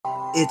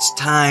It's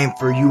time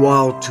for you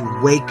all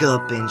to wake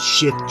up and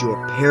shift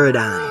your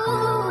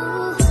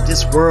paradigm.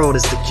 This world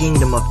is the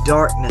kingdom of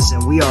darkness,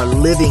 and we are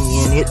living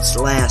in its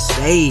last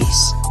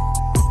days.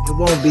 It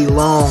won't be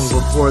long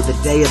before the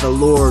day of the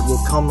Lord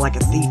will come like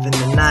a thief in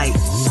the night.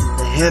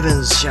 The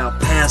heavens shall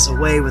pass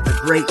away with a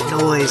great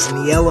noise,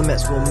 and the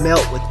elements will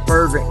melt with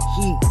fervent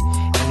heat,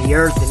 and the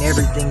earth and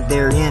everything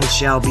therein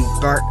shall be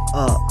burnt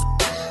up.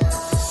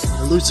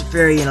 The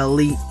Luciferian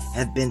elite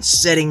have been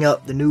setting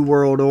up the New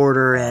World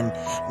Order, and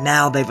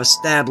now they've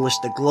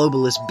established the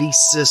globalist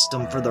beast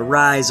system for the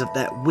rise of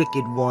that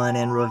wicked one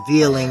and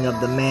revealing of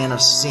the man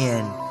of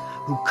sin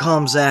who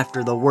comes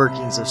after the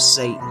workings of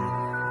Satan.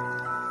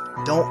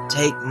 Don't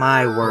take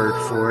my word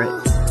for it.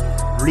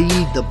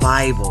 Read the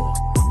Bible,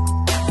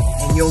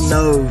 and you'll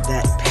know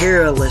that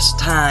perilous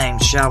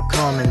times shall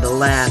come in the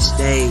last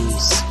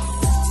days.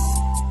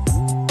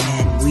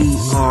 And we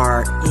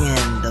are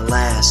in the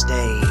last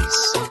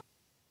days.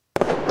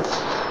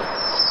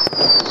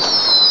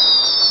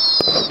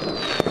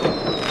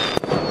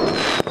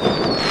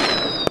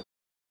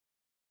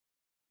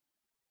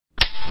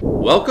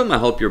 Welcome, I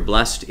hope you're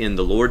blessed in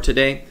the Lord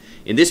today.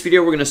 In this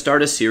video, we're going to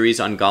start a series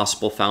on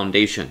gospel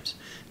foundations.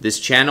 This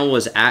channel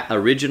was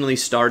originally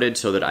started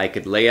so that I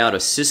could lay out a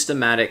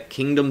systematic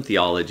kingdom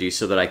theology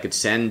so that I could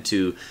send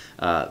to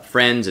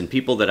friends and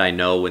people that I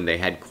know when they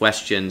had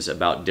questions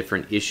about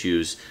different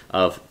issues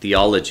of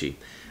theology.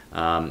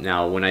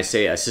 Now, when I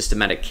say a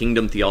systematic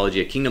kingdom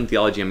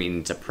theology, I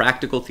mean it's a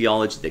practical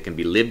theology that can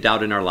be lived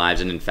out in our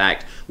lives, and in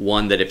fact,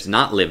 one that if it's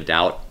not lived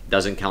out,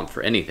 doesn't count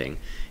for anything.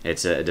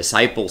 It's a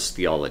disciples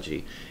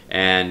theology,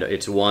 and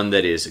it's one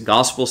that is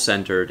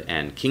gospel-centered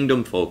and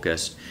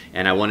kingdom-focused,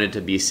 and I wanted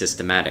to be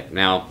systematic.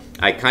 Now,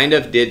 I kind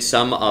of did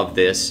some of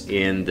this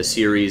in the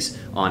series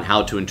on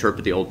how to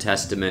interpret the Old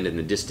Testament and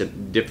the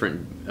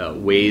different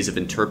ways of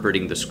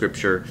interpreting the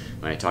Scripture,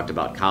 when I talked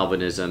about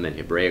Calvinism and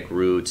Hebraic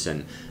roots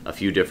and a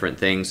few different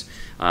things.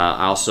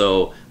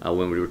 Also,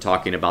 when we were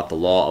talking about the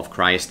law of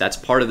Christ, that's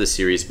part of the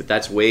series, but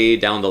that's way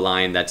down the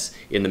line. That's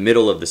in the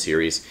middle of the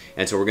series.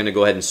 And so we're going to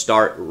go ahead and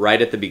start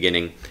right at the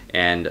beginning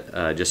and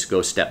just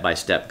go step by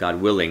step,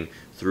 God willing,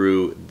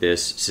 through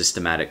this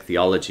systematic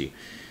theology.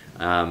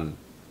 I'm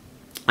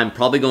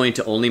probably going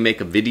to only make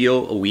a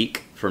video a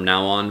week from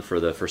now on for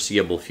the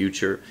foreseeable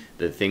future.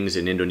 The things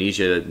in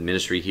Indonesia, the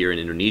ministry here in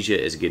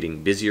Indonesia is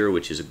getting busier,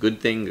 which is a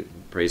good thing,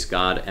 praise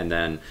God. And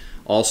then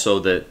also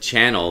the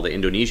channel, the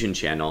Indonesian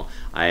channel,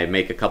 I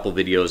make a couple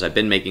videos. I've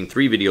been making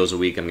 3 videos a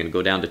week. I'm going to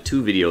go down to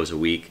 2 videos a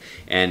week.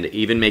 And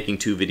even making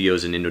 2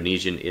 videos in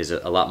Indonesian is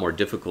a lot more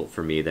difficult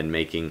for me than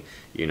making,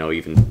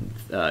 even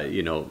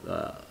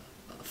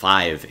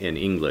 5 in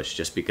English,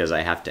 just because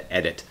I have to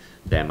edit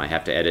them. I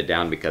have to edit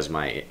down because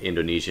my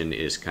Indonesian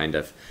is kind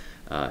of,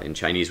 in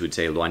Chinese we'd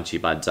say luan chi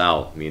ba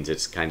zao, means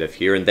it's kind of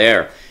here and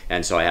there,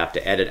 and so I have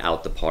to edit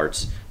out the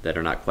parts that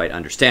are not quite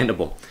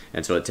understandable,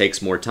 and so it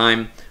takes more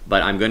time.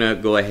 But I'm going to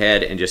go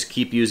ahead and just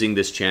keep using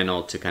this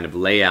channel to kind of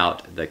lay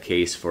out the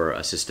case for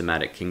a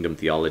systematic kingdom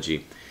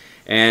theology.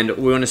 And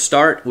we're going to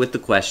start with the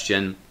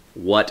question,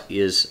 what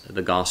is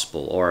the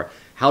gospel, or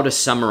how to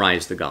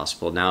summarize the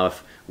gospel? Now,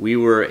 if we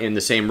were in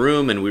the same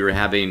room and we were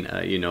having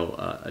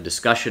a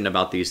discussion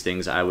about these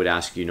things, I would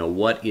ask,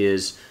 what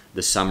is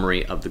the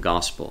summary of the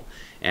gospel?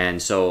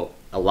 And so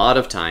a lot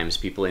of times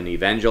people in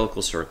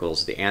evangelical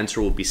circles, the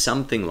answer will be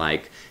something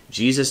like,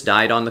 Jesus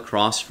died on the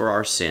cross for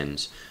our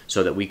sins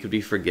so that we could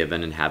be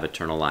forgiven and have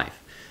eternal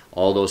life.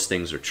 All those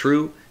things are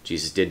true.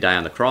 Jesus did die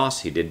on the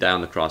cross. He did die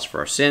on the cross for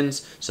our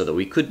sins so that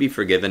we could be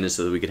forgiven and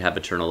so that we could have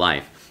eternal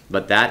life.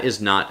 But that is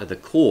not the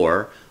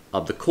core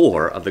of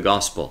the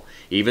gospel.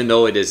 Even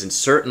though it is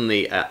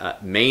certainly a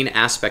main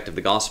aspect of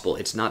the gospel,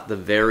 it's not the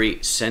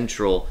very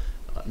central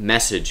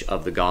message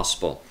of the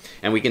gospel.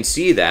 And we can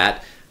see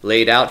that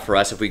laid out for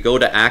us if we go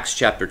to Acts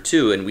chapter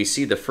 2, and we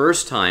see the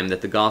first time that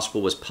the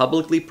gospel was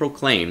publicly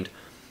proclaimed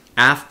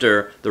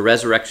after the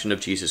resurrection of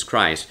Jesus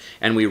Christ.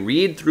 And we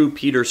read through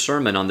Peter's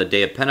sermon on the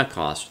day of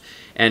Pentecost,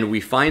 and we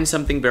find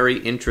something very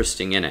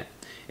interesting in it.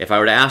 If I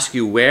were to ask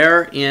you,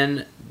 where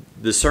in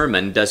the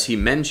sermon does he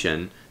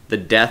mention the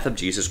death of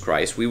Jesus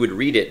Christ, we would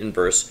read it in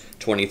verse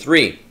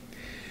 23.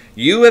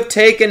 You have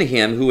taken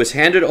him who was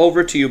handed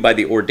over to you by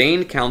the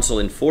ordained council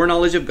in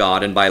foreknowledge of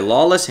God, and by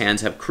lawless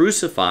hands have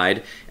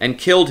crucified and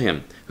killed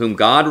him, whom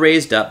God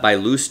raised up by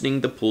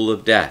loosening the pool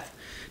of death.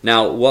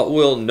 Now, what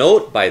we'll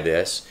note by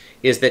this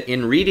is that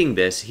in reading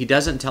this, he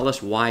doesn't tell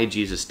us why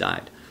Jesus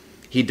died.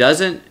 He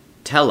doesn't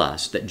tell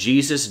us that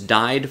Jesus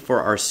died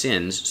for our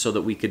sins so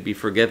that we could be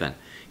forgiven.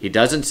 He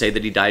doesn't say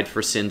that he died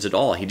for sins at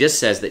all. He just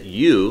says that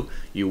you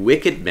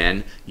wicked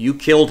men, you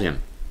killed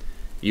him.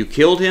 You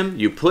killed him,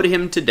 you put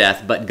him to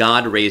death, but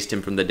God raised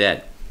him from the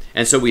dead.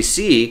 And so we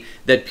see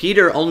that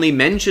Peter only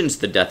mentions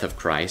the death of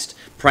Christ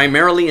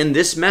primarily in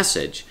this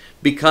message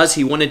because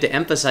he wanted to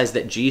emphasize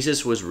that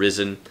Jesus was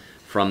risen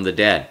from the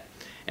dead.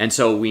 And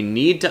so we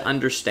need to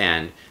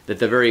understand that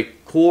the very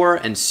core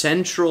and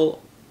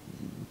central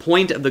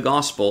point of the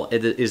gospel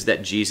is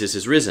that Jesus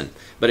is risen.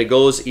 But it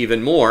goes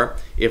even more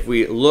if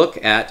we look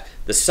at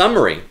the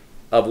summary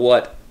of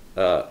what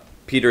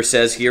Peter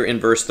says here in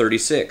verse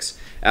 36.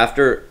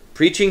 After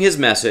preaching his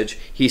message,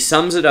 he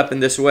sums it up in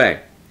this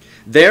way.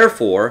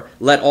 Therefore,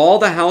 let all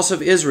the house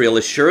of Israel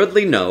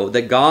assuredly know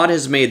that God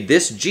has made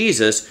this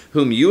Jesus,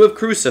 whom you have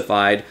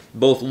crucified,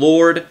 both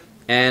Lord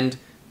and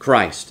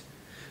Christ.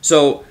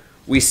 So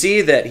we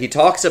see that he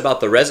talks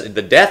about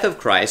the death of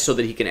Christ so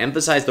that he can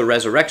emphasize the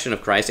resurrection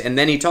of Christ, and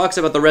then he talks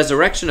about the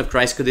resurrection of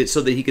Christ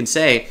so that he can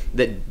say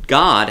that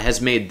God has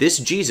made this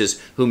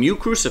Jesus, whom you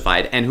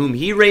crucified and whom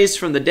he raised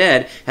from the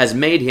dead, has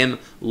made him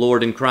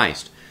Lord in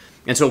Christ.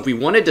 And so if we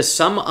wanted to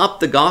sum up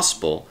the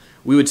gospel,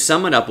 we would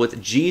sum it up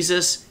with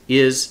Jesus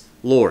is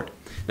Lord.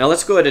 Now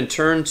let's go ahead and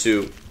turn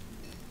to,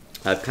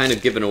 I've kind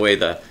of given away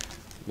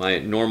my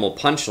normal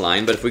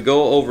punchline, but if we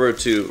go over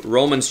to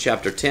Romans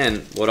chapter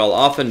 10, what I'll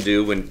often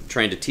do when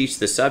trying to teach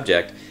this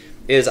subject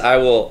is I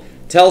will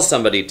tell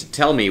somebody to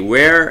tell me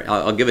where,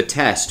 I'll give a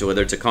test,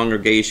 whether it's a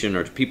congregation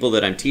or to people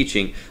that I'm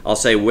teaching, I'll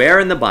say, where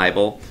in the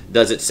Bible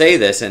does it say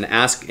this, and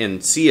ask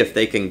and see if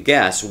they can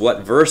guess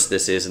what verse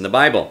this is in the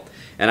Bible.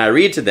 And I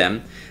read to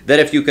them that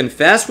if you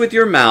confess with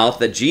your mouth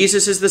that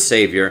Jesus is the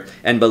Savior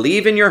and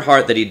believe in your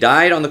heart that he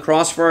died on the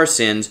cross for our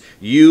sins,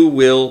 you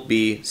will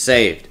be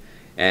saved.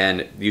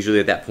 And usually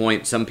at that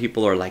point, some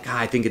people are like,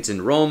 I think it's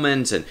in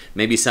Romans, and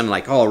maybe some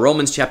like,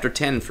 Romans chapter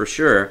 10 for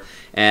sure.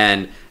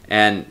 And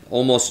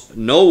almost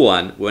no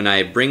one, when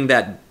I bring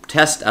that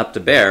test up to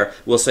bear,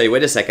 will say,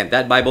 wait a second,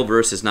 that Bible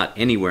verse is not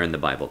anywhere in the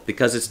Bible,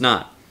 because it's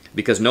not.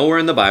 Because nowhere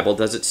in the Bible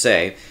does it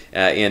say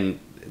in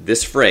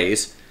this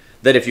phrase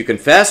that if you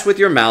confess with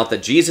your mouth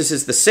that Jesus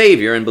is the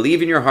Savior and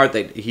believe in your heart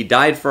that he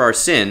died for our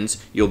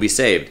sins, you'll be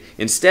saved.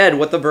 Instead,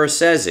 what the verse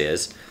says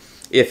is,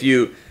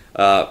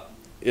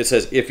 it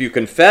says, if you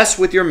confess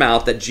with your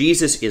mouth that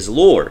Jesus is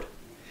Lord,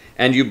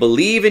 and you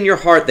believe in your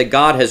heart that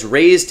God has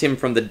raised him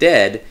from the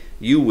dead,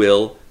 you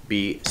will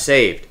be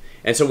saved.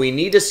 And so we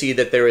need to see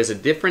that there is a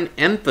different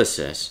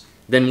emphasis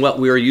than what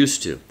we are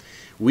used to.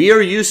 We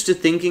are used to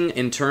thinking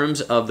in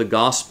terms of the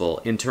gospel,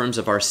 in terms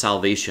of our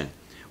salvation.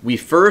 The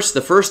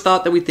first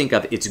thought that we think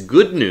of, it's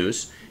good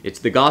news.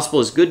 The gospel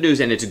is good news,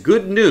 and it's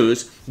good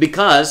news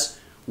because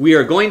we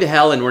are going to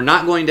hell, and we're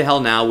not going to hell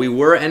now. We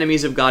were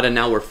enemies of God, and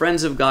now we're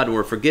friends of God, and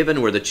we're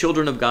forgiven. We're the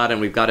children of God, and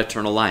we've got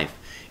eternal life.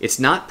 It's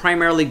not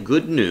primarily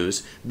good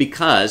news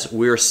because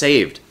we're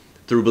saved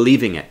through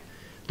believing it.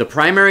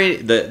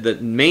 The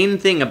main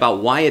thing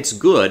about why it's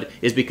good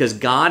is because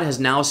God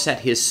has now set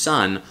his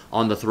Son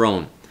on the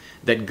throne.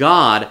 That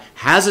God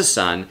has a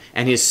Son,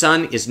 and his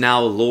Son is now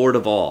Lord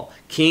of all,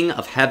 King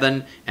of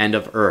heaven and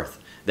of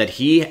earth. That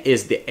he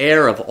is the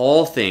heir of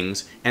all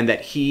things, and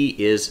that he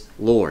is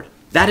Lord.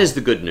 That is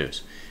the good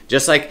news.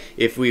 Just like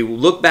if we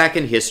look back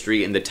in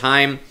history, in the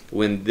time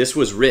when this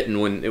was written,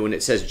 when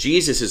it says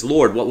Jesus is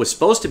Lord, what was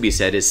supposed to be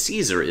said is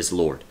Caesar is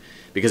Lord.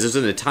 Because it was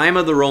in the time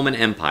of the Roman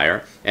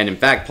Empire, and in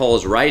fact Paul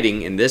is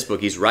writing in this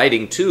book, he's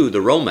writing to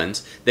the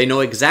Romans. They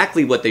know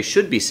exactly what they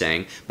should be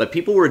saying, but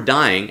people were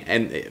dying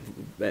and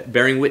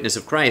bearing witness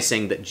of Christ,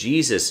 saying that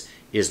Jesus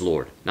is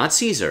Lord. Not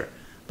Caesar,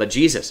 but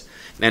Jesus.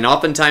 And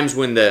oftentimes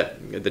when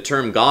the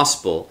term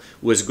gospel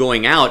was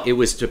going out, it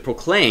was to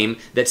proclaim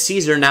that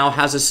Caesar now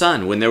has a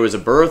son. When there was a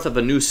birth of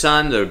a new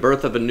son, the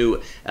birth of a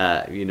new,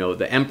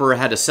 the emperor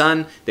had a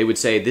son, they would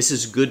say, this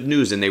is good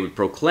news. And they would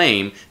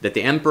proclaim that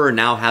the emperor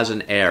now has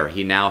an heir.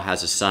 He now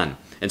has a son.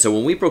 And so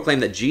when we proclaim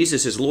that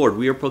Jesus is Lord,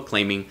 we are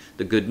proclaiming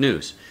the good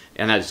news.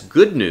 And that's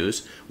good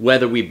news,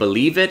 whether we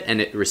believe it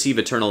and receive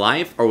eternal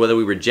life, or whether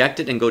we reject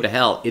it and go to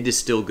hell, it is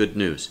still good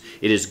news.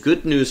 It is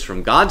good news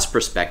from God's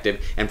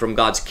perspective and from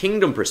God's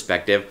kingdom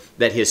perspective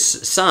that his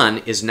Son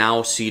is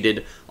now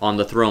seated on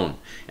the throne.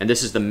 And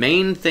this is the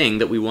main thing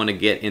that we want to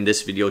get in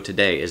this video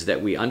today, is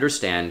that we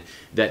understand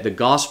that the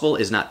gospel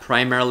is not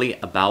primarily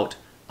about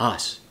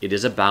us. It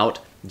is about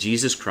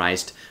Jesus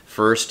Christ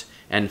first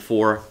and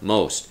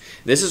foremost.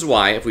 This is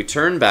why if we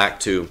turn back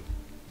to,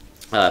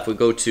 if we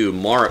go to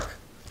Mark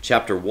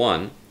chapter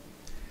 1,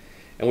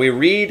 and we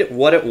read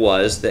what it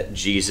was that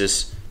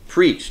Jesus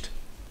preached.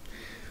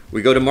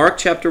 We go to Mark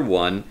chapter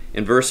 1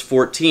 and verse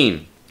 14.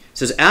 It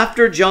says,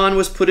 after John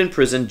was put in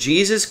prison,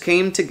 Jesus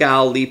came to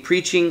Galilee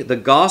preaching the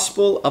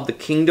gospel of the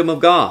kingdom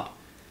of God.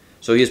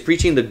 So he is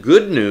preaching the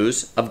good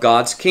news of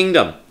God's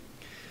kingdom.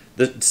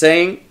 The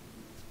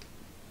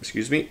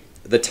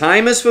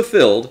time is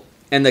fulfilled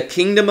and the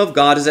kingdom of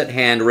God is at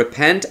hand.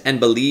 Repent and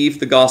believe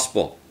the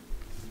gospel.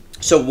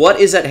 So what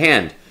is at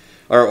hand?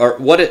 Or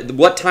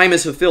what time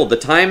is fulfilled? The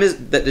time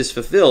that is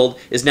fulfilled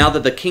is now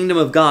that the kingdom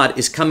of God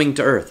is coming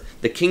to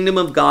earth. The kingdom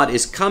of God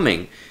is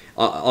coming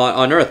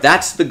on earth.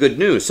 That's the good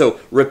news.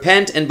 So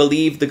repent and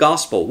believe the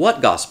gospel.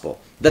 What gospel?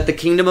 That the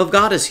kingdom of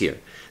God is here.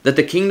 That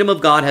the kingdom of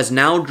God has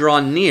now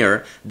drawn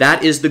near.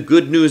 That is the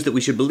good news that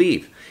we should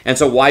believe. And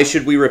so why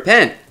should we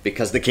repent?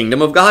 Because the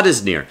kingdom of God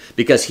is near.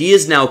 Because he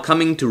is now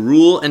coming to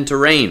rule and to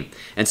reign.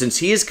 And since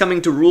he is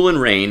coming to rule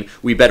and reign,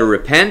 we better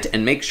repent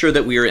and make sure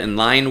that we are in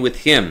line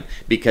with him.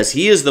 Because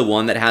he is the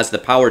one that has the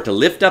power to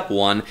lift up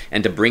one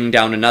and to bring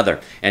down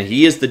another. And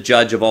he is the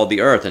judge of all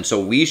the earth. And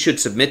so we should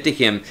submit to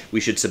him.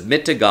 We should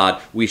submit to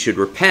God. We should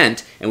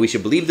repent. And we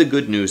should believe the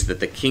good news that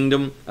the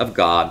kingdom of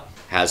God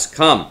has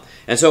come.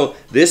 And so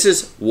this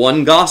is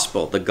one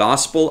gospel, the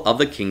gospel of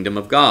the kingdom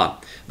of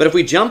God. But if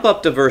we jump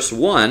up to verse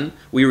 1,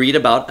 we read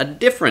about a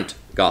different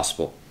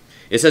gospel.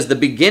 It says, the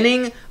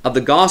beginning of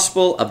the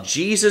gospel of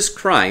Jesus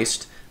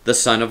Christ, the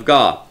Son of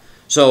God.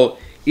 So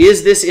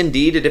is this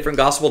indeed a different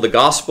gospel, the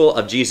gospel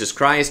of Jesus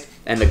Christ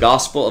and the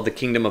gospel of the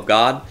kingdom of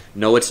God?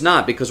 No, it's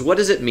not, because what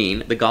does it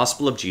mean, the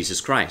gospel of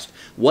Jesus Christ?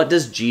 What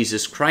does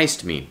Jesus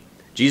Christ mean?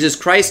 Jesus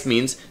Christ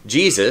means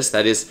Jesus,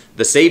 that is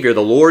the Savior,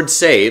 the Lord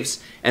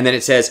saves, and then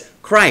it says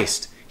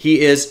Christ.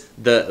 He is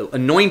the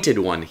anointed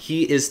one.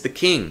 He is the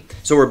King.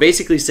 So we're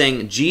basically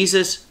saying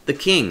Jesus the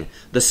King,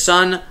 the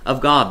Son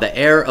of God, the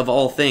heir of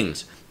all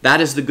things.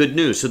 That is the good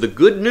news. So the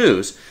good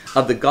news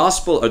of the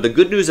gospel, or the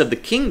good news of the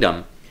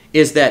kingdom,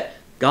 is that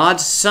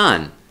God's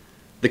Son,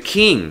 the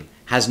King,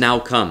 has now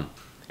come.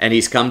 And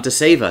he's come to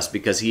save us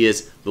because he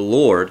is the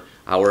Lord,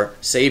 our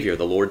Savior.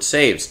 The Lord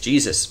saves,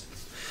 Jesus.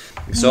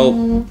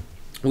 So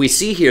we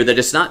see here that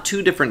it's not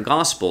two different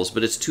gospels,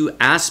 but it's two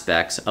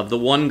aspects of the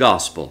one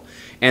gospel.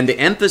 And the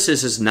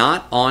emphasis is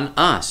not on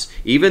us.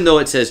 Even though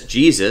it says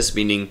Jesus,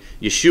 meaning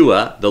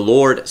Yeshua, the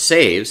Lord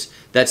saves,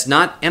 that's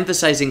not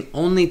emphasizing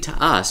only to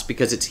us,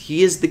 because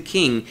he is the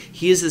King,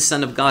 he is the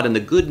Son of God, and the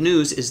good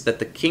news is that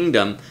the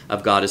kingdom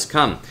of God has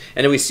come.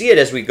 And we see it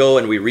as we go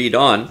and we read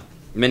on.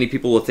 Many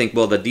people will think,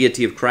 well, the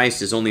deity of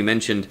Christ is only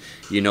mentioned,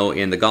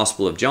 in the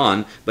Gospel of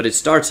John, but it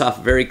starts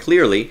off very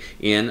clearly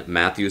in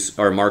Matthew's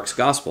or Mark's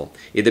Gospel.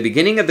 In the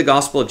beginning of the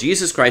Gospel of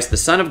Jesus Christ, the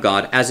Son of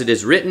God, as it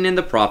is written in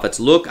the prophets,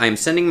 look, I am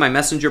sending my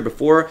messenger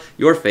before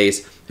your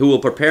face, who will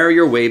prepare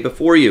your way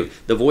before you.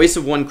 The voice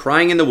of one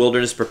crying in the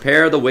wilderness,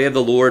 prepare the way of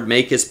the Lord,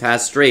 make his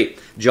path straight.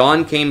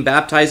 John came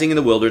baptizing in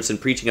the wilderness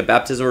and preaching a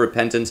baptism of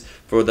repentance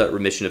for the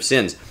remission of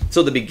sins.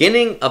 So the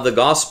beginning of the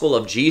gospel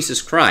of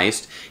Jesus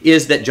Christ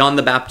is that John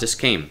the Baptist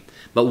came.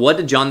 But what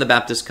did John the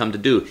Baptist come to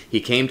do?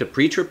 He came to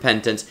preach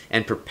repentance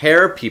and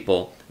prepare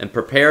people and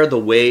prepare the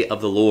way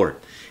of the Lord.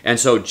 And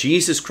so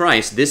Jesus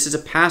Christ, this is a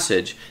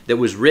passage that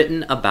was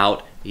written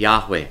about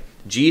Yahweh.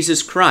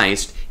 Jesus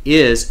Christ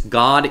is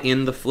God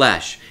in the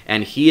flesh,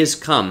 and he has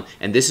come,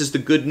 and this is the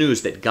good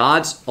news, that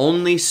God's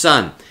only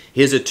Son,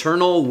 his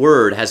eternal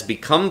word, has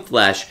become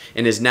flesh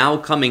and is now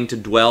coming to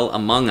dwell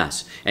among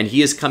us. And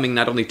he is coming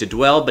not only to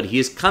dwell, but he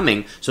is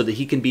coming so that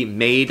he can be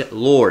made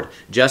Lord,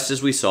 just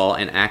as we saw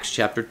in Acts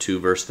chapter 2,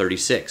 verse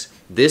 36.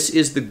 This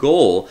is the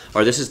goal,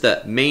 or this is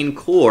the main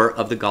core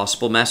of the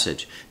gospel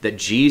message, that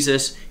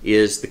Jesus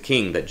is the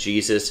King, that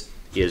Jesus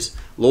is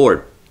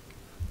Lord.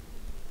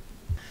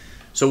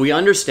 So we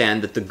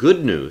understand that the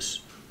good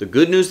news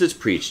that's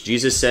preached,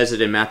 Jesus says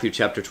it in Matthew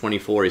chapter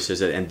 24, he says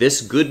that, and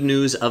this good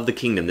news of the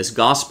kingdom, this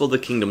gospel of the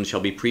kingdom shall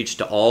be preached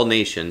to all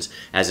nations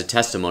as a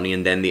testimony,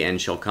 and then the end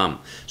shall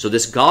come. So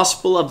this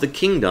gospel of the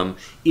kingdom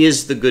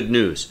is the good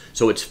news.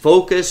 So it's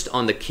focused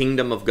on the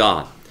kingdom of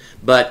God.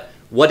 But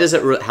how does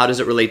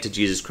it relate to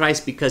Jesus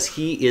Christ? Because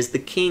he is the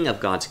King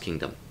of God's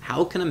kingdom.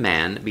 How can a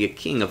man be a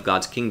king of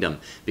God's kingdom?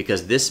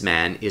 Because this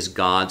man is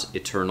God's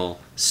eternal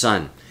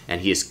Son.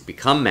 And he has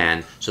become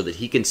man so that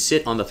he can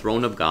sit on the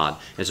throne of God.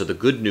 And so the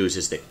good news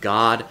is that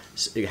God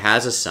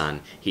has a son,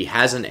 he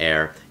has an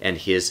heir, and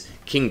his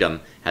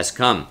kingdom has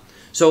come.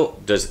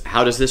 So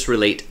how does this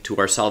relate to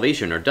our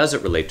salvation, or does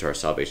it relate to our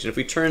salvation? If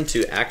we turn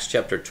to Acts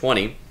chapter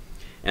 20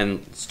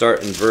 and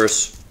start in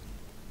verse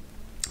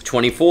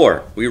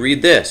 24, we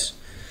read this.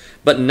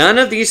 But none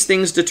of these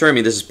things deter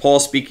me. This is Paul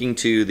speaking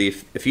to the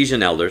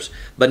Ephesian elders.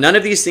 But none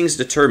of these things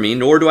deter me,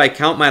 nor do I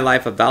count my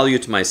life of value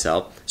to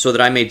myself, so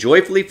that I may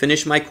joyfully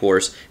finish my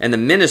course and the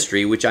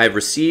ministry which I have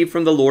received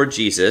from the Lord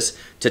Jesus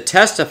to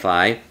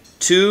testify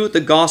to the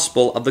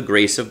gospel of the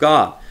grace of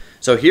God.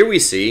 So here we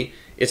see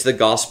it's the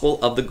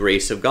gospel of the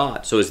grace of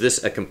God. So is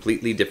this a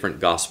completely different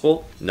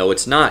gospel? No,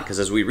 it's not, because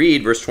as we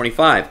read verse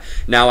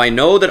 25, now I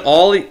know that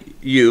all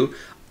you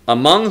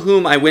among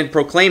whom I went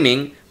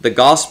proclaiming the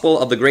gospel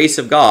of the grace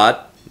of God,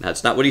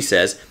 that's not what he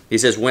says. He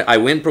says, when I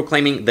went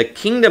proclaiming the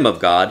kingdom of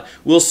God,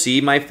 will see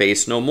my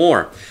face no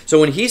more. So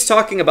when he's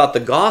talking about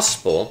the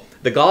gospel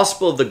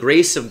of the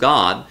grace of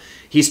God,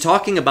 he's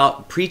talking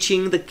about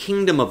preaching the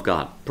kingdom of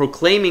God,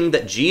 proclaiming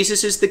that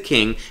Jesus is the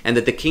King and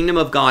that the kingdom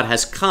of God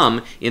has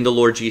come in the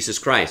Lord Jesus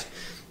Christ.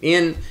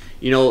 In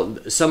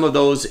some of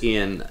those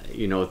in,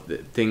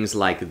 things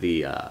like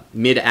the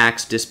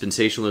mid-Acts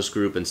dispensationalist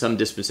group, and some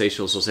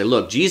dispensationalists will say,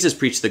 look, Jesus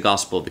preached the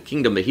gospel of the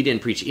kingdom, but he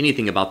didn't preach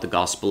anything about the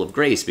gospel of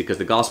grace, because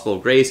the gospel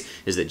of grace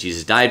is that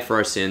Jesus died for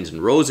our sins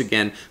and rose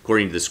again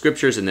according to the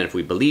scriptures, and then if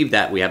we believe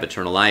that, we have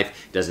eternal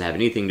life. It doesn't have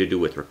anything to do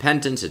with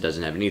repentance. It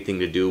doesn't have anything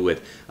to do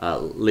with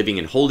living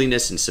in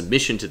holiness and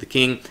submission to the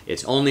King.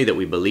 It's only that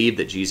we believe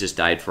that Jesus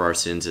died for our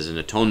sins as an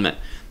atonement.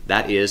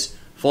 That is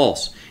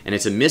false. And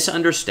it's a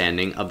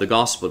misunderstanding of the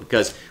gospel,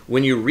 because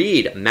when you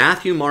read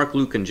Matthew, Mark,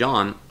 Luke, and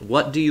John,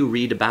 what do you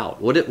read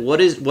about? What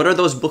are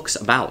those books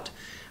about?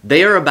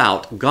 They are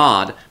about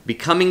God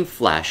becoming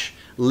flesh,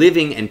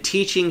 living and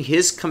teaching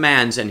his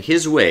commands and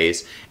his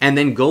ways, and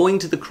then going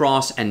to the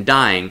cross and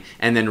dying,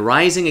 and then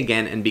rising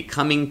again and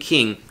becoming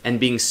king and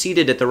being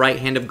seated at the right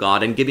hand of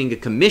God and giving a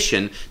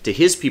commission to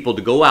his people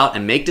to go out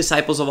and make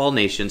disciples of all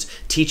nations,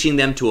 teaching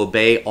them to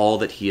obey all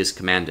that he has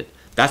commanded.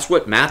 That's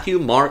what Matthew,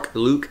 Mark,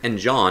 Luke, and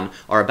John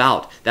are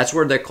about. That's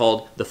where they're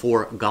called the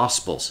four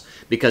Gospels,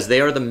 because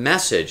they are the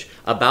message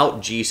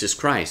about Jesus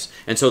Christ.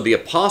 And so the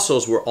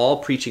apostles were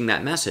all preaching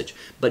that message.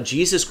 But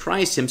Jesus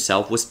Christ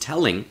himself was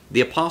telling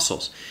the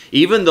apostles.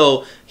 Even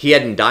though he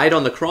hadn't died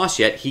on the cross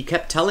yet, he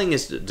kept telling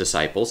his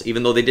disciples,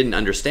 even though they didn't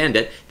understand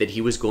it, that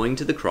he was going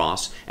to the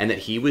cross and that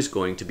he was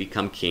going to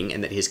become king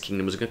and that his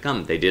kingdom was going to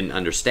come. They didn't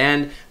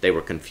understand. They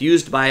were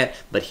confused by it,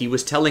 but he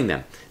was telling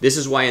them. This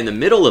is why in the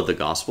middle of the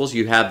Gospels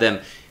you have them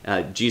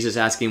Jesus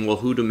asking, well,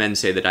 who do men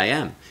say that I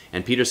am?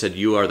 And Peter said,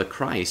 you are the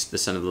Christ, the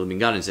Son of the living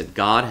God. And he said,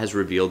 God has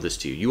revealed this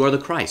to you. You are the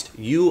Christ.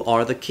 You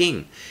are the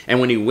King.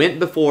 And when he went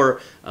before,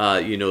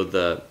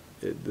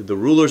 the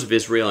rulers of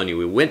Israel, and he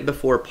went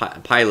before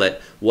Pilate,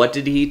 what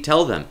did he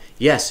tell them?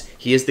 Yes,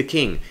 he is the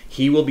king.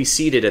 He will be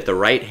seated at the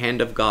right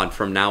hand of God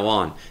from now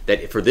on.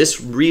 That for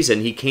this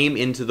reason he came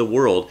into the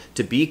world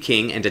to be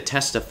king and to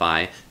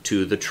testify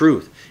to the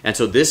truth. And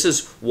so this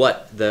is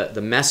what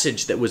the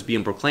message that was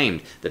being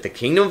proclaimed, that the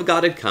kingdom of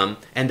God had come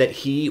and that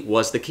he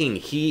was the king.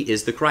 He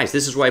is the Christ.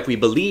 This is why if we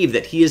believe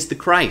that he is the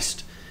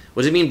Christ,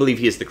 what does it mean, believe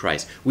he is the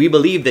Christ? We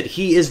believe that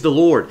he is the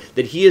Lord,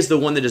 that he is the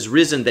one that is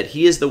risen, that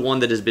he is the one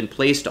that has been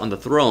placed on the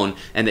throne,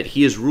 and that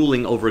he is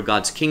ruling over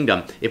God's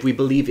kingdom. If we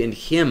believe in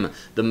him,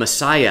 the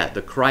Messiah,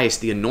 the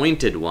Christ, the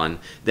anointed one,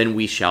 then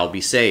we shall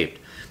be saved.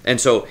 And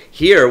so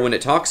here, when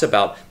it talks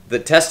about the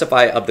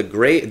testify of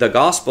the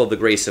gospel of the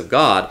grace of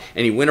God,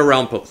 and he went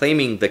around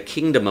proclaiming the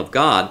kingdom of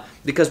God,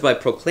 because by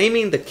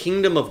proclaiming the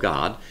kingdom of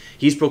God,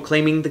 he's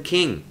proclaiming the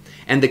king.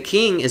 And the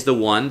king is the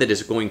one that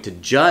is going to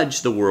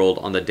judge the world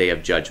on the day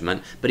of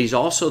judgment, but he's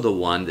also the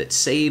one that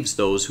saves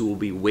those who will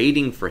be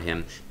waiting for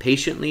him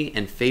patiently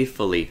and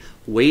faithfully,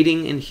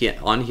 waiting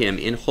on him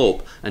in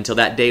hope until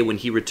that day when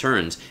he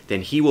returns.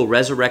 Then he will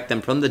resurrect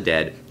them from the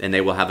dead, and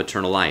they will have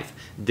eternal life.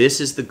 This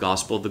is the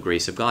gospel of the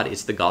grace of God.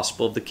 It's the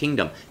gospel of the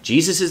kingdom.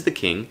 Jesus is the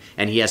king,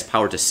 and he has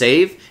power to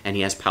save, and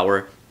he has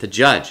power to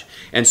judge.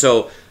 And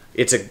so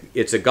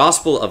it's a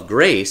gospel of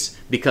grace,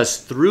 because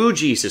through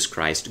Jesus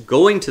Christ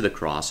going to the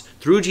cross,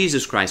 through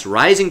Jesus Christ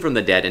rising from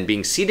the dead and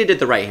being seated at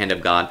the right hand of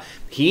God,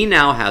 he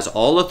now has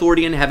all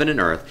authority in heaven and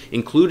earth,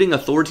 including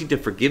authority to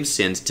forgive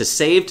sins, to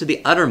save to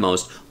the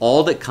uttermost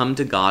all that come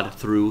to God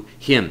through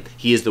him.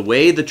 He is the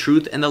way, the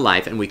truth, and the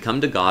life, and we come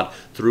to God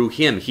through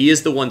him. He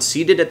is the one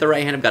seated at the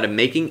right hand of God and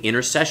making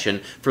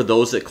intercession for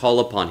those that call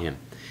upon him.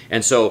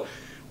 And so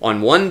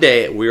on one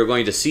day, we are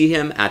going to see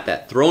him at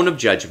that throne of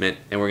judgment,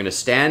 and we're going to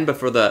stand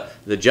before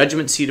the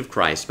judgment seat of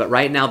Christ. But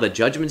right now, the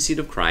judgment seat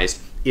of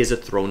Christ is a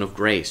throne of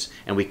grace.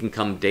 And we can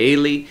come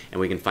daily,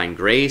 and we can find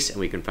grace, and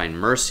we can find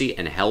mercy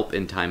and help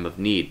in time of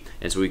need.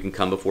 And so we can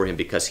come before him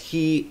because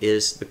he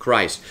is the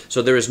Christ.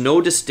 So there is no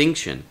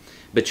distinction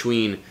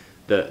between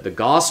the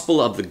gospel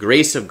of the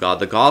grace of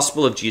God, the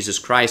gospel of Jesus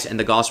Christ, and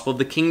the gospel of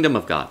the kingdom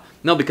of God.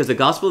 No, because the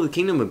gospel of the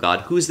kingdom of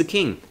God, who is the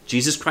king?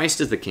 Jesus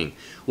Christ is the king.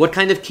 What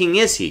kind of king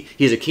is he?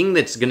 He's a king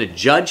that's going to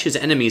judge his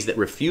enemies that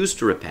refuse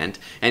to repent,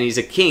 and he's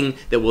a king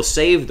that will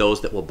save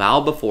those that will bow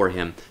before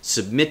him,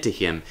 submit to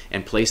him,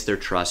 and place their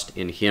trust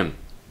in him.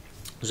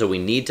 So we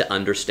need to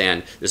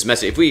understand this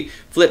message. If we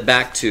flip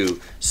back to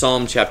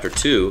Psalm chapter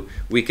 2,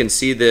 we can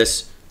see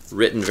this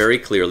written very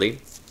clearly.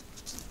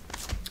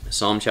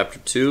 Psalm chapter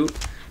 2,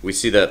 we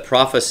see the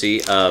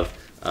prophecy of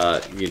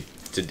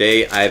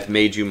today I have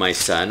made you my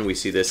son. We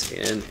see this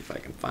in, if I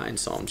can find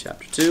Psalm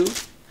chapter 2.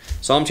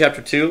 Psalm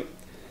chapter 2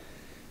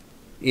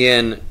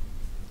 in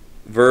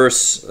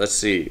verse, let's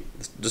see,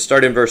 just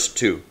start in verse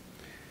 2.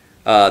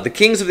 The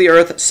kings of the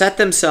earth set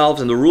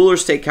themselves, and the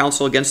rulers take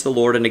counsel against the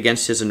Lord and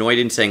against his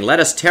anointed, saying, let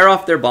us tear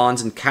off their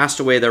bonds and cast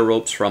away their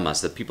ropes from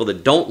us. The people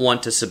that don't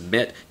want to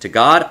submit to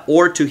God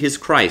or to his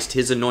Christ,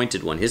 his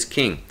anointed one, his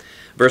king.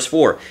 Verse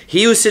 4,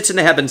 he who sits in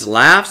the heavens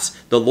laughs,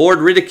 the Lord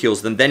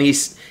ridicules them. Then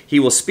he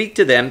will speak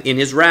to them in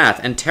his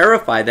wrath and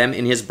terrify them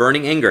in his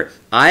burning anger.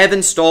 I have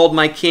installed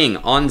my king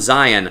on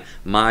Zion,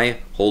 my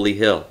holy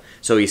hill.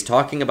 So he's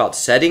talking about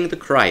setting the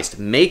Christ,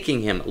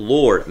 making him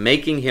Lord,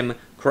 making him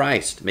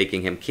Christ,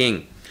 making him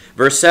king.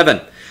 Verse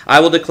 7, I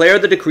will declare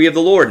the decree of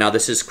the Lord. Now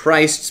this is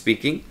Christ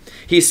speaking.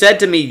 He said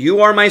to me, you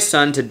are my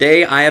son,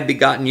 today I have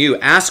begotten you.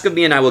 Ask of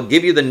me, and I will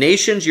give you the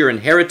nations your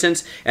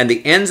inheritance, and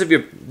the ends of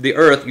the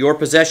earth your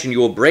possession. You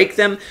will break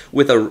them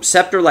with a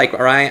scepter like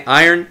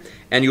iron,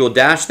 and you will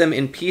dash them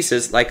in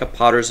pieces like a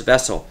potter's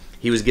vessel.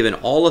 He was given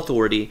all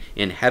authority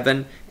in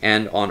heaven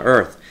and on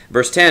earth.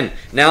 Verse 10,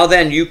 now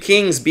then, you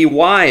kings, be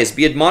wise,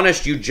 be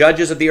admonished, you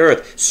judges of the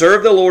earth.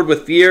 Serve the Lord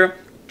with fear,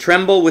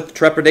 tremble with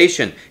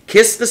trepidation.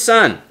 Kiss the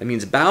Son, that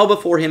means bow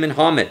before him in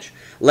homage,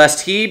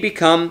 lest he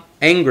become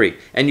angry,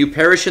 and you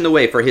perish in the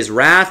way, for his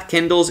wrath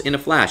kindles in a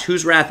flash.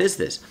 Whose wrath is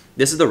this?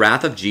 This is the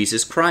wrath of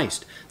Jesus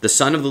Christ, the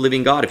Son of the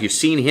living God. If you've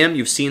seen him,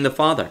 you've seen the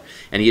Father.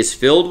 And he is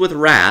filled with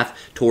wrath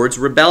towards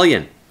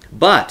rebellion.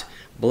 But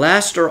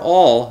Blessed are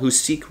all who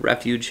seek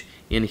refuge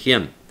in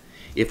him.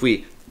 If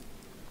we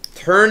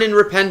turn in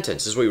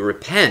repentance, as we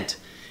repent,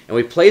 and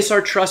we place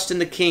our trust in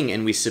the King,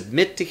 and we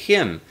submit to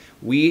him,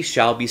 we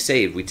shall be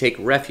saved. We take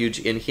refuge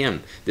in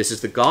him. This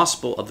is the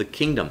gospel of the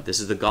kingdom. This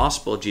is the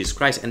gospel of Jesus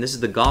Christ, and this is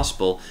the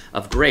gospel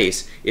of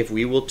grace if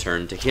we will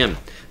turn to him.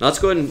 Now let's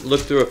go ahead and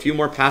look through a few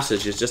more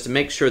passages just to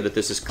make sure that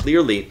this is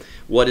clearly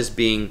what is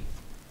being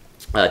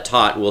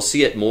taught. We'll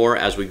see it more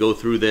as we go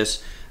through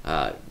this,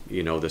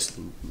 this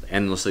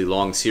endlessly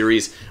long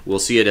series. We'll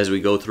see it as we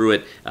go through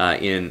it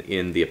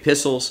in the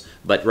epistles.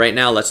 But right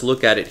now, let's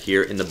look at it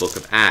here in the book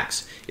of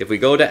Acts. If we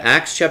go to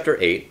Acts chapter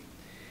 8,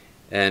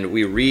 and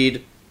we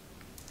read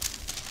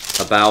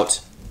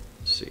about,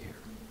 let's see here.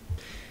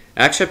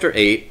 Acts chapter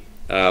 8,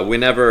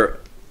 whenever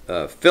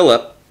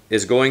Philip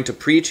is going to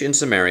preach in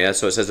Samaria,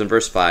 so it says in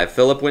verse 5,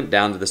 Philip went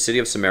down to the city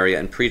of Samaria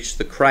and preached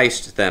the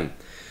Christ to them.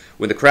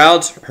 When the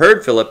crowds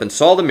heard Philip and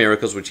saw the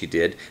miracles which he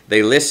did,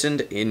 they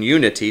listened in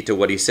unity to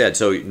what he said.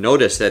 So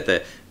notice that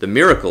the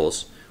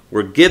miracles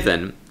were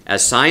given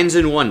as signs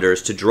and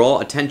wonders to draw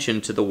attention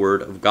to the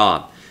word of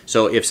God.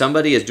 So if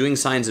somebody is doing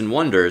signs and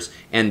wonders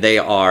and they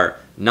are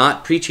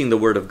not preaching the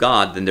word of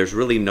God, then there's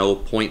really no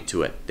point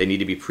to it. They need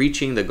to be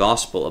preaching the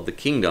gospel of the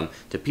kingdom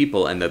to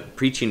people and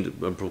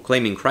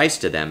proclaiming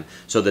Christ to them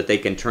so that they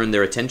can turn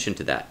their attention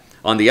to that.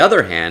 On the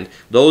other hand,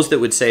 those that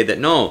would say that,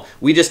 no,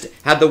 we just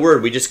have the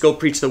word, we just go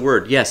preach the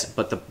word. Yes,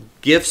 but the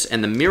gifts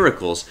and the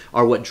miracles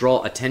are what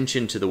draw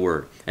attention to the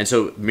word. And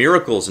so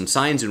miracles and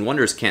signs and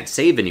wonders can't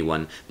save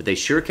anyone, but they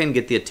sure can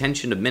get the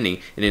attention of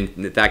many. And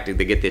in fact,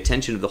 they get the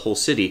attention of the whole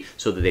city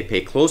so that they pay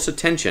close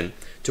attention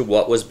to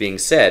what was being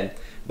said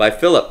by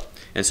Philip.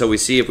 And so we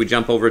see, if we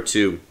jump over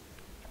to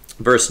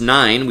verse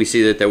 9, we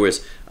see that there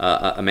was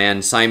a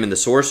man, Simon the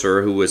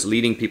sorcerer, who was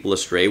leading people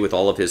astray with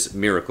all of his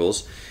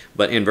miracles.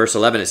 But in verse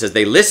 11 it says,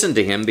 they listened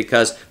to him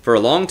because for a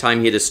long time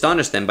he had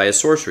astonished them by his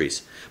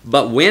sorceries.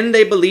 But when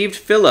they believed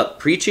Philip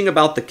preaching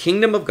about the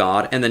kingdom of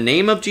God and the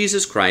name of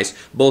Jesus Christ,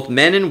 both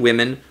men and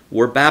women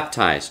were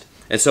baptized.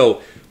 And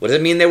so, what does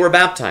it mean they were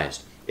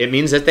baptized? It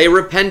means that they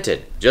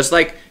repented. Just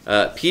like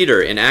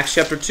Peter in Acts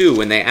chapter 2,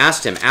 when they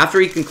asked him,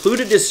 after he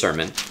concluded his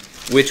sermon,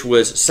 which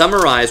was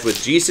summarized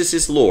with Jesus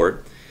is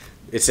Lord,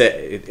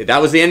 that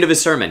was the end of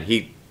his sermon.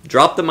 He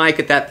dropped the mic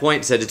at that point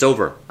and said, it's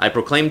over. I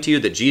proclaim to you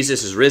that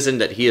Jesus is risen,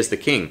 that he is the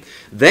king.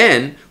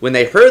 Then, when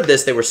they heard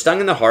this, they were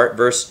stung in the heart.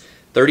 Verse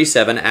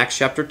 37, Acts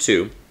chapter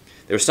 2.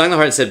 They were stung in the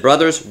heart and said,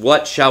 brothers,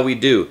 what shall we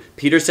do?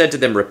 Peter said to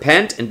them,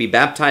 repent and be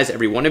baptized,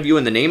 every one of you,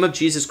 in the name of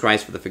Jesus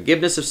Christ for the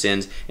forgiveness of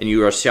sins, and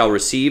you shall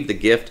receive the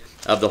gift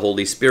of the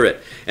Holy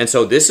Spirit. And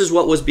so this is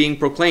what was being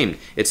proclaimed.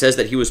 It says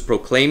that he was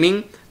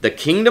proclaiming the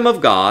kingdom of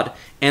God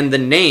and the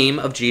name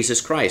of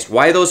Jesus Christ.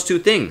 Why those two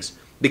things?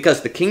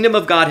 Because the kingdom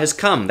of God has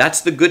come. That's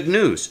the good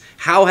news.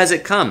 How has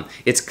it come?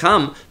 It's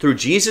come through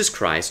Jesus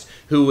Christ,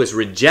 who was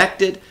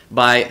rejected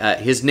by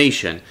his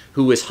nation,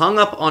 who was hung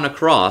up on a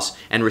cross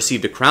and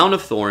received a crown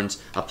of thorns,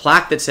 a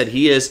plaque that said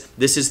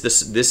this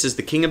is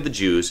the King of the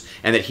Jews,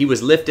 and that he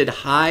was lifted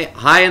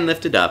high and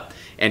lifted up,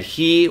 and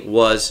he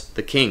was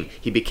the king.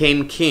 He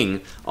became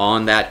king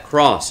on that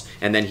cross,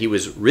 and then he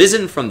was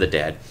risen from the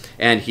dead,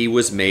 and he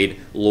was made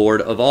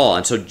Lord of all.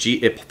 And so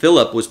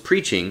Philip was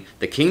preaching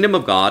the kingdom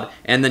of God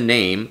and the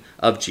name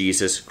of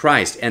Jesus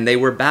Christ, and they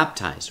were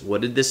baptized.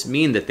 What did this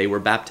mean that they were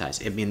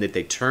baptized? It meant that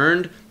they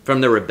turned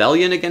from their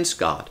rebellion against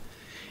God,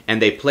 and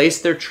they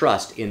placed their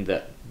trust in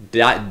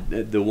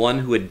the one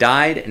who had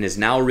died and is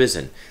now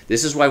risen.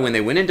 This is why when they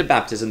went into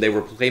baptism, they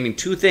were proclaiming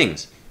two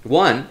things.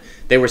 One,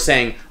 they were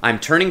saying, I'm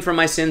turning from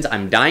my sins,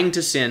 I'm dying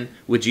to sin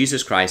with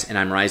Jesus Christ, and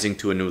I'm rising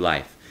to a new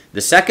life.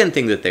 The second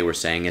thing that they were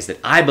saying is that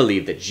I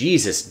believe that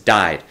Jesus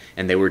died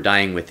and they were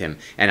dying with him,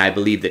 and I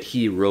believe that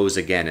he rose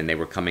again and they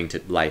were coming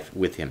to life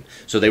with him.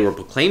 So they were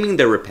proclaiming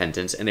their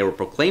repentance and they were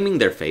proclaiming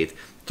their faith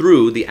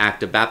through the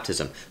act of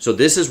baptism. So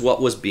this is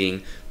what was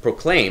being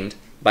proclaimed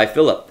by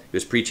Philip. He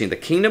was preaching the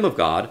kingdom of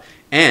God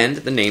and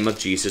the name of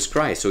Jesus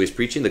Christ. So he's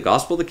preaching the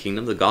gospel of the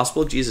kingdom, the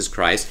gospel of Jesus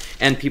Christ,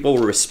 and people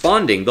were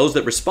responding. Those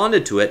that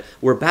responded to it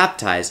were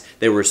baptized.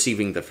 They were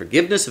receiving the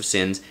forgiveness of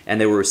sins,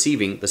 and they were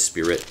receiving the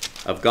Spirit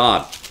of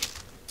God.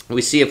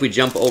 We see, if we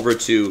jump over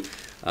to,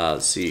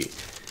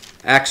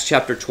 Acts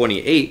chapter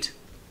 28.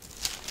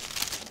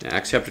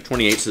 Acts chapter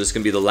 28, so this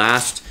can be the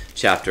last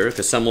chapter,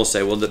 because some will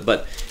say, well,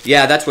 but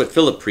yeah, that's what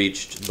Philip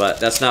preached, but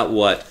that's not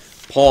what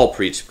Paul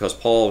preached, because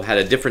Paul had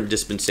a different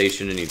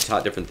dispensation and he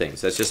taught different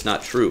things. That's just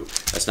not true.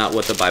 That's not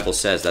what the Bible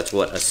says. That's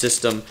what a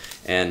system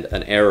and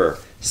an error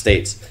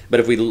states. But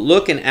if we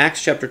look in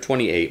Acts chapter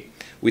 28,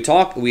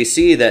 we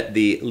see that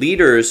the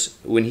leaders,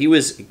 when he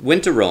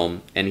went to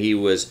Rome and he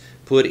was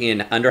put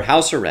in under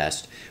house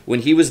arrest,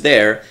 when he was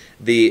there,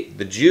 the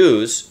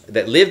Jews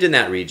that lived in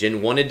that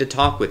region wanted to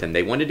talk with him.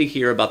 They wanted to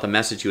hear about the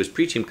message he was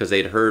preaching because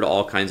they'd heard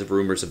all kinds of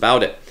rumors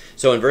about it.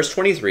 So in verse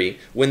 23,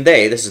 when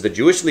this is the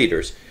Jewish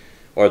leaders,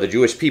 or the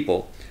Jewish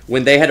people,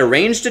 when they had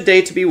arranged a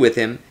day to be with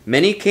him,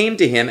 many came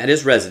to him at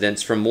his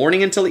residence. From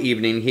morning until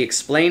evening he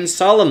explained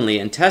solemnly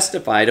and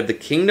testified of the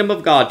kingdom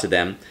of God to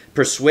them,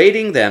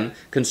 persuading them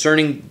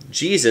concerning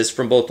Jesus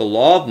from both the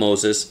law of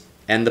Moses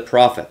and the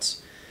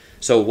prophets.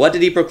 So what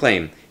did he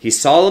proclaim? He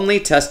solemnly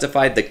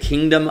testified the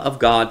kingdom of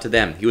God to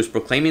them. He was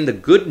proclaiming the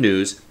good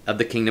news of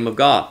the kingdom of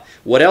God.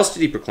 What else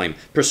did he proclaim?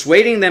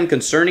 Persuading them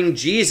concerning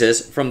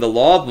Jesus from the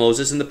law of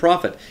Moses and the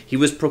prophet. He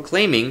was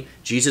proclaiming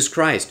Jesus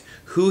Christ,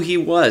 who he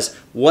was,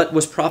 what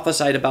was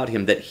prophesied about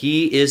him, that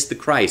he is the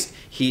Christ.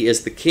 He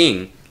is the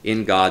king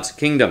in God's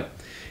kingdom.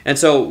 And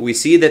so we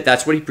see that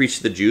that's what he preached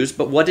to the Jews,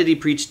 but what did he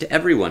preach to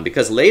everyone?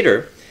 Because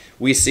later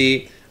we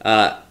see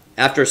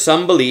after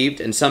some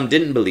believed and some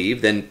didn't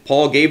believe, then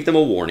Paul gave them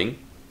a warning.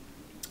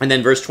 And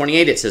then verse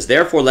 28, it says,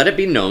 "Therefore let it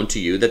be known to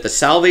you that the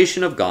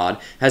salvation of God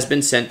has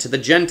been sent to the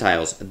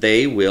Gentiles.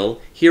 They will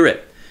hear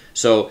it."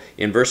 So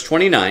in verse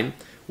 29,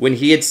 "When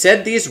he had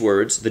said these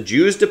words, the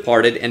Jews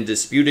departed and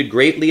disputed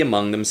greatly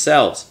among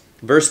themselves."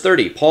 Verse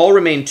 30, "Paul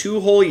remained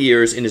 2 whole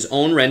years in his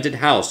own rented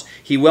house.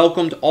 He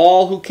welcomed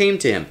all who came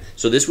to him."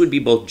 So this would be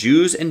both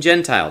Jews and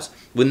Gentiles.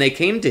 When they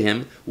came to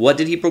him, what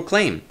did he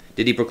proclaim?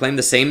 Did he proclaim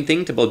the same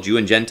thing to both Jew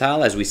and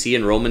Gentile? As we see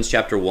in Romans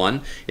chapter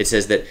 1, it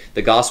says that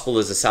the gospel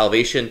is the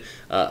salvation,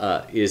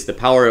 is the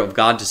power of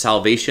God to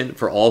salvation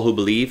for all who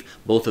believe,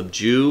 both of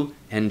Jew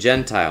and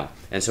Gentile.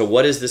 And so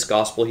what is this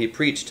gospel he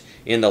preached?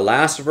 In the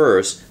last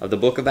verse of the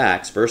book of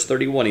Acts, verse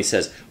 31, he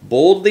says,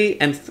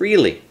 "Boldly and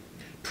freely,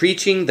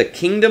 preaching the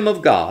kingdom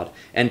of God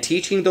and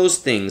teaching those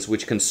things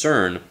which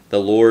concern the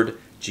Lord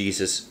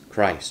Jesus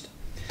Christ."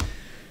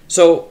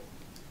 So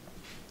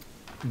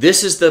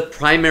this is the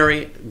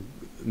primary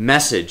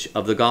message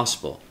of the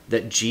gospel,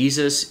 that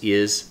Jesus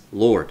is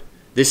Lord.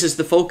 This is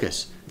the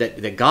focus,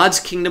 that God's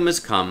kingdom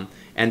has come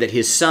and that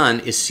his Son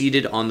is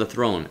seated on the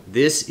throne.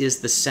 This is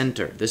the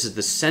center. This is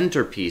the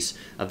centerpiece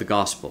of the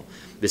gospel.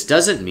 This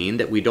doesn't mean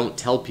that we don't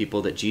tell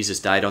people that Jesus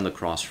died on the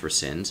cross for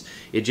sins.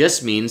 It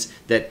just means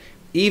that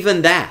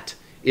even that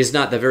is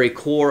not the very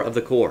core of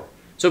the core.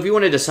 So if you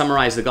wanted to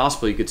summarize the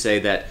gospel, you could say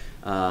that,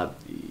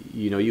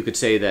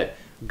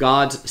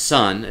 God's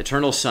Son,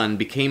 eternal Son,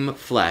 became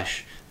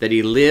flesh, that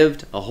he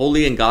lived a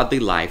holy and godly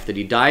life, that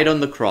he died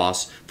on the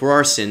cross for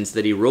our sins,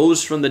 that he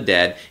rose from the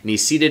dead, and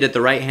he's seated at the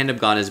right hand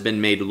of God, has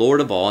been made Lord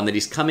of all, and that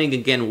he's coming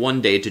again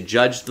one day to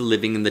judge the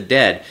living and the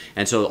dead.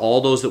 And so all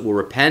those that will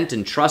repent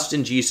and trust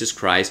in Jesus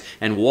Christ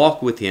and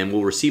walk with him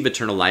will receive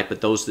eternal life,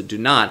 but those that do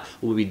not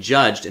will be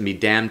judged and be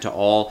damned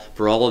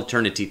for all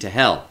eternity to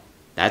hell.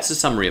 That's the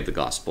summary of the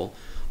gospel.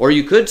 Or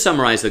you could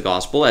summarize the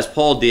gospel as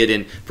Paul did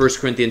in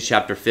 1 Corinthians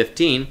chapter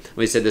 15,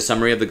 when he said the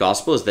summary of the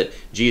gospel is that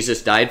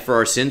Jesus died for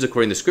our sins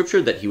according to the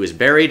scripture, that he was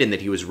buried, and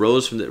that he was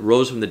rose from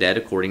the dead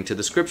according to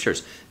the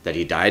scriptures, that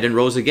he died and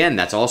rose again.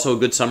 That's also a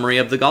good summary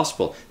of the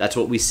gospel. That's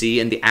what we see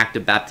in the act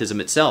of baptism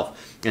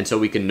itself. And so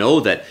we can know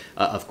that,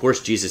 of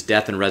course, Jesus'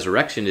 death and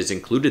resurrection is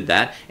included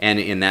that, and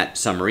in that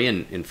summary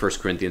in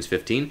 1 Corinthians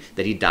 15,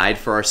 that he died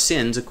for our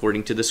sins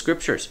according to the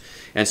scriptures.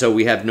 And so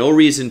we have no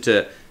reason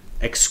to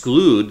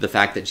exclude the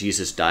fact that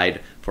Jesus died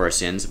for our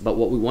sins, but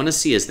what we want to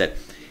see is that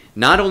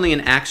not only in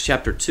Acts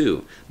chapter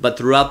 2, but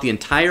throughout the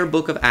entire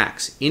book of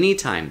Acts,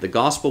 anytime the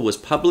gospel was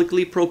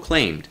publicly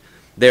proclaimed,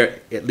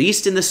 there, at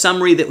least in the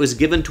summary that was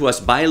given to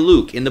us by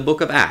Luke in the book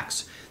of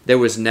Acts, there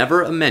was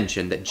never a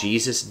mention that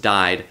Jesus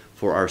died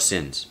for our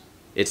sins.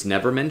 It's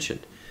never mentioned.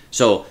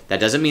 So that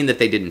doesn't mean that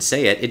they didn't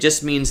say it. It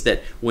just means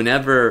that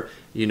whenever,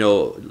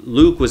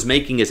 Luke was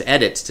making his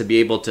edits to be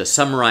able to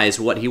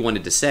summarize what he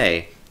wanted to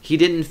say, he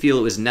didn't feel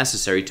it was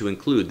necessary to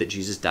include that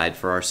Jesus died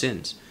for our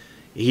sins.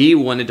 He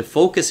wanted to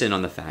focus in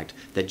on the fact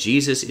that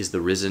Jesus is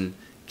the risen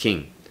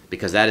King,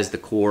 because that is the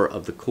core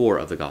of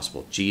the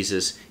gospel.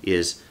 Jesus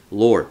is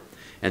Lord.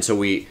 And so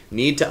we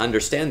need to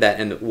understand that,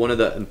 and one of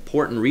the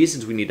important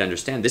reasons we need to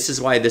understand, this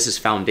is why this is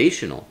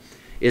foundational,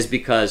 is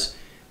because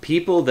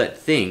people that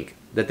think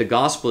that the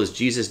gospel is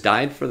Jesus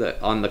died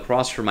on the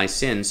cross for my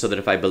sins so that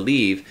if I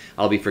believe,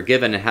 I'll be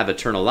forgiven and have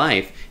eternal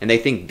life, and they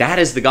think that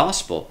is the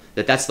gospel,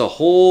 that that's the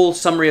whole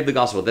summary of the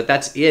gospel, that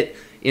that's it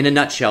in a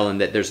nutshell, and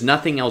that there's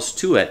nothing else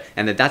to it,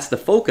 and that that's the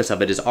focus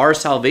of it, is our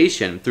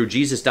salvation through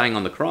Jesus dying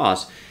on the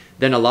cross,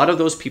 then a lot of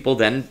those people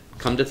then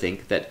come to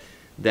think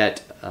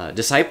that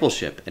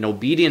discipleship and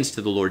obedience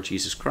to the Lord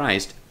Jesus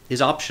Christ is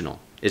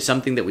optional. It's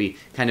something that we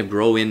kind of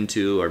grow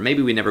into, or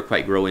maybe we never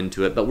quite grow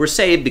into it, but we're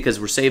saved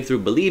because we're saved through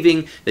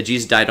believing that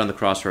Jesus died on the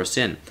cross for our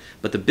sin.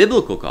 But the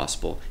biblical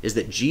gospel is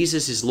that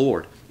Jesus is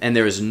Lord, and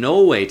there is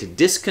no way to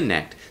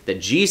disconnect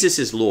that Jesus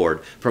is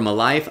Lord from a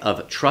life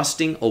of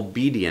trusting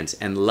obedience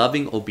and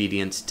loving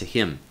obedience to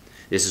him.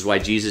 This is why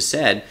Jesus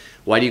said,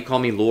 "Why do you call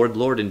me Lord,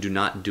 Lord, and do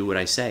not do what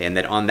I say?" And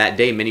that on that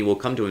day many will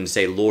come to him and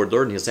say, "Lord,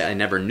 Lord," and he'll say, "I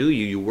never knew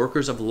you, you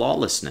workers of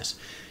lawlessness.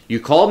 You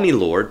call me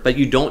Lord, but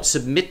you don't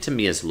submit to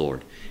me as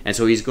Lord." And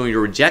so he's going to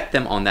reject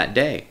them on that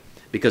day,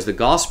 because the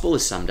gospel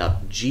is summed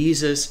up,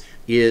 Jesus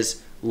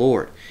is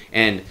Lord.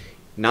 And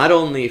not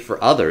only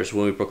for others,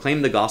 when we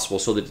proclaim the gospel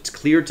so that it's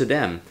clear to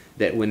them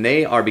that when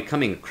they are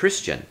becoming a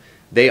Christian,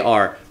 they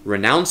are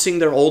renouncing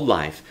their old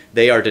life,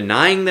 they are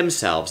denying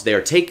themselves, they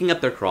are taking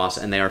up their cross,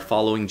 and they are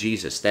following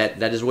Jesus.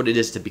 That is what it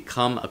is to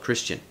become a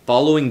Christian.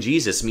 Following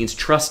Jesus means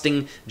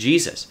trusting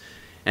Jesus.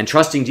 And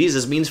trusting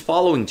Jesus means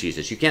following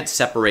Jesus. You can't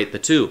separate the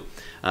two.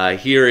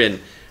 Here in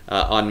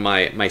on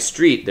my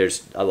street,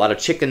 there's a lot of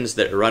chickens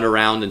that run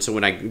around, and so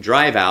when I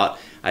drive out,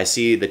 I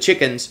see the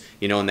chickens,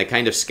 and they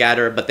kind of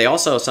scatter, but they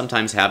also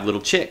sometimes have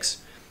little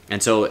chicks.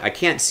 And so I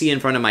can't see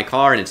in front of my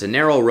car, and it's a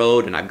narrow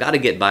road, and I've got to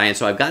get by, and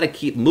so I've got to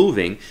keep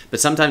moving.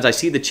 But sometimes I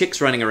see the chicks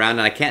running around,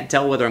 and I can't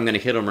tell whether I'm going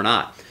to hit them or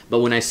not. But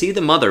when I see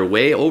the mother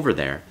way over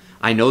there,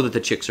 I know that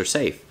the chicks are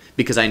safe,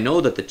 because I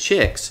know that the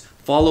chicks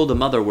follow the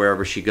mother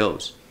wherever she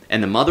goes.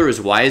 And the mother is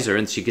wiser,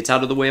 and she gets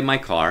out of the way of my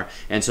car,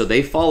 and so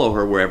they follow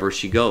her wherever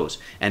she goes.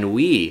 And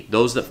we,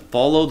 those that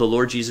follow the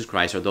Lord Jesus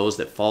Christ, are those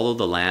that follow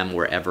the Lamb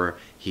wherever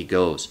he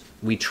goes.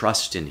 We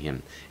trust in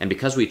him. And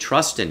because we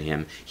trust in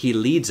him, he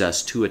leads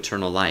us to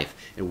eternal life.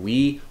 And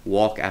we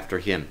walk after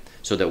him,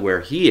 so that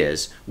where he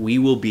is, we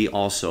will be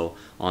also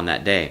on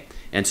that day.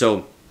 And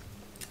so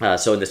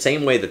in the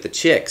same way that the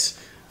chicks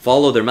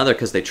follow their mother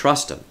because they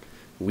trust him,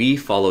 we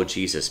follow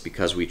Jesus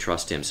because we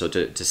trust him. So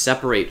to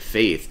separate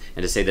faith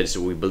and to say that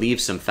we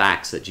believe some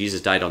facts that Jesus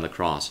died on the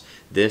cross,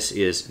 this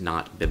is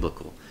not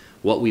biblical.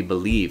 What we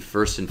believe,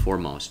 first and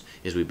foremost,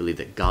 is we believe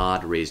that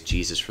God raised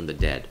Jesus from the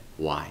dead.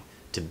 Why?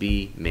 To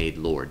be made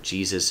Lord.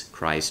 Jesus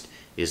Christ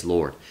is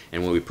Lord.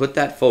 And when we put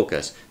that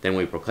focus, then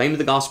when we proclaim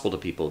the gospel to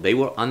people, they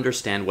will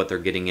understand what they're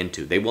getting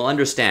into. They will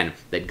understand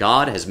that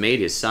God has made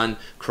his son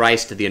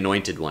Christ the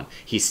anointed one.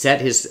 He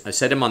set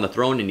him on the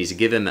throne, and he's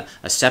given him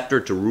a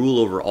scepter to rule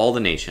over all the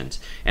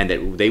nations, and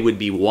that they would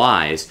be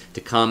wise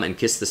to come and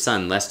kiss the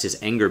son, lest his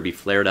anger be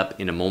flared up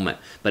in a moment.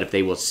 But if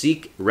they will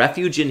seek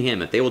refuge in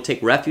him, if they will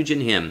take refuge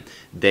in him,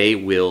 they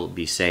will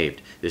be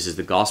saved. This is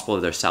the gospel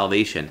of their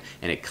salvation,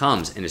 and it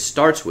comes and it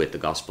starts with the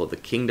gospel of the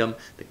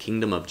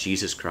kingdom of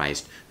Jesus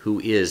Christ, who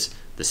is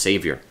the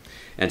Savior.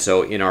 And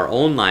so in our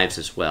own lives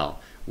as well,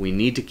 we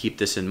need to keep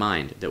this in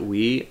mind, that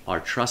we are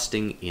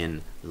trusting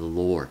in the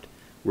Lord.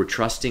 We're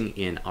trusting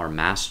in our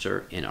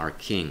Master, in our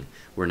King.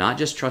 We're not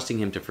just trusting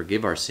him to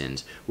forgive our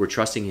sins. We're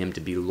trusting him to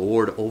be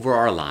Lord over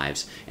our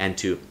lives and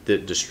to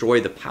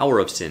destroy the power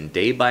of sin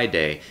day by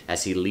day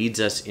as he leads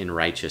us in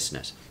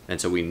righteousness.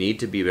 And so we need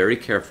to be very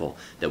careful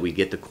that we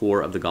get the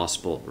core of the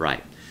gospel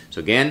right.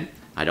 So again,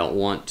 I don't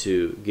want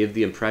to give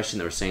the impression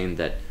that we're saying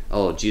that,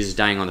 oh, Jesus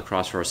dying on the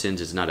cross for our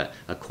sins is not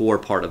a core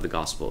part of the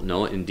gospel.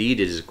 No, indeed,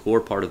 it is a core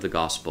part of the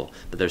gospel.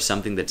 But there's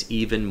something that's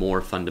even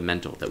more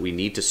fundamental, that we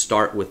need to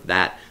start with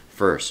that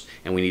first.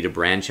 And we need to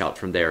branch out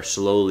from there,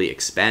 slowly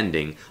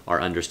expanding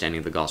our understanding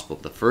of the gospel.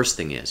 The first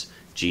thing is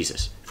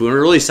Jesus. If we want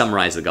to really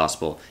summarize the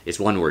gospel, it's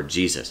one word,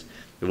 Jesus.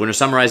 If we want to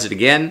summarize it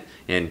again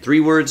in 3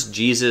 words,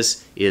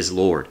 Jesus is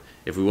Lord.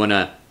 If we want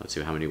to, let's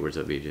see how many words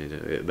that would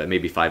be, but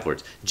maybe 5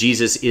 words.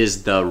 Jesus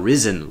is the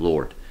risen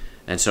Lord.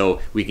 And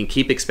so we can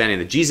keep expanding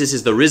that. Jesus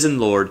is the risen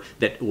Lord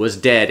that was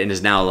dead and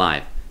is now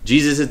alive.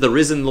 Jesus is the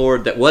risen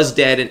Lord that was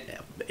dead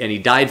and he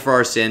died for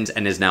our sins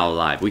and is now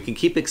alive. We can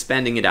keep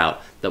expanding it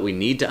out, that we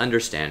need to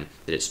understand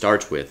that it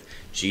starts with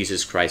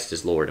Jesus Christ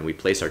is Lord. And we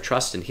place our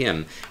trust in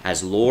him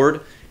as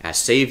Lord, as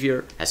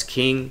Savior, as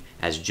King,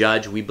 as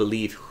Judge. We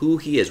believe who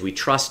he is. We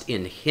trust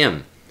in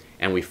him.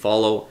 And we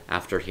follow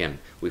after him.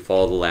 We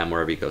follow the Lamb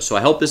wherever he goes. So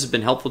I hope this has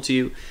been helpful to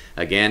you.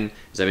 Again,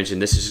 as I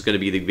mentioned, this is just going to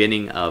be the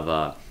beginning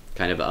of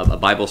kind of a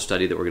Bible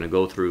study that we're going to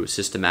go through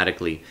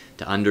systematically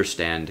to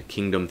understand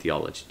kingdom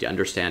theology, to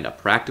understand a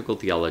practical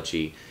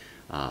theology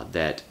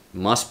that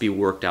must be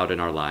worked out in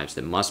our lives,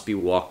 that must be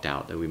walked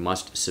out, that we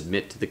must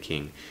submit to the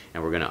King.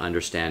 And we're going to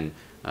understand,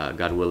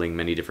 God willing,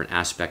 many different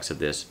aspects of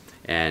this.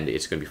 And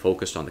it's going to be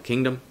focused on the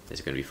kingdom.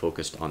 It's going to be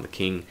focused on the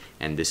King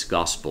and this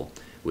gospel,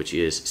 which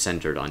is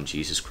centered on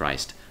Jesus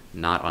Christ,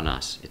 not on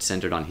us. It's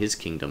centered on his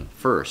kingdom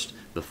first,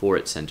 before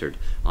it's centered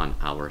on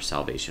our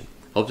salvation.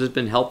 Hope this has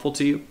been helpful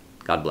to you.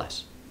 God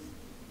bless.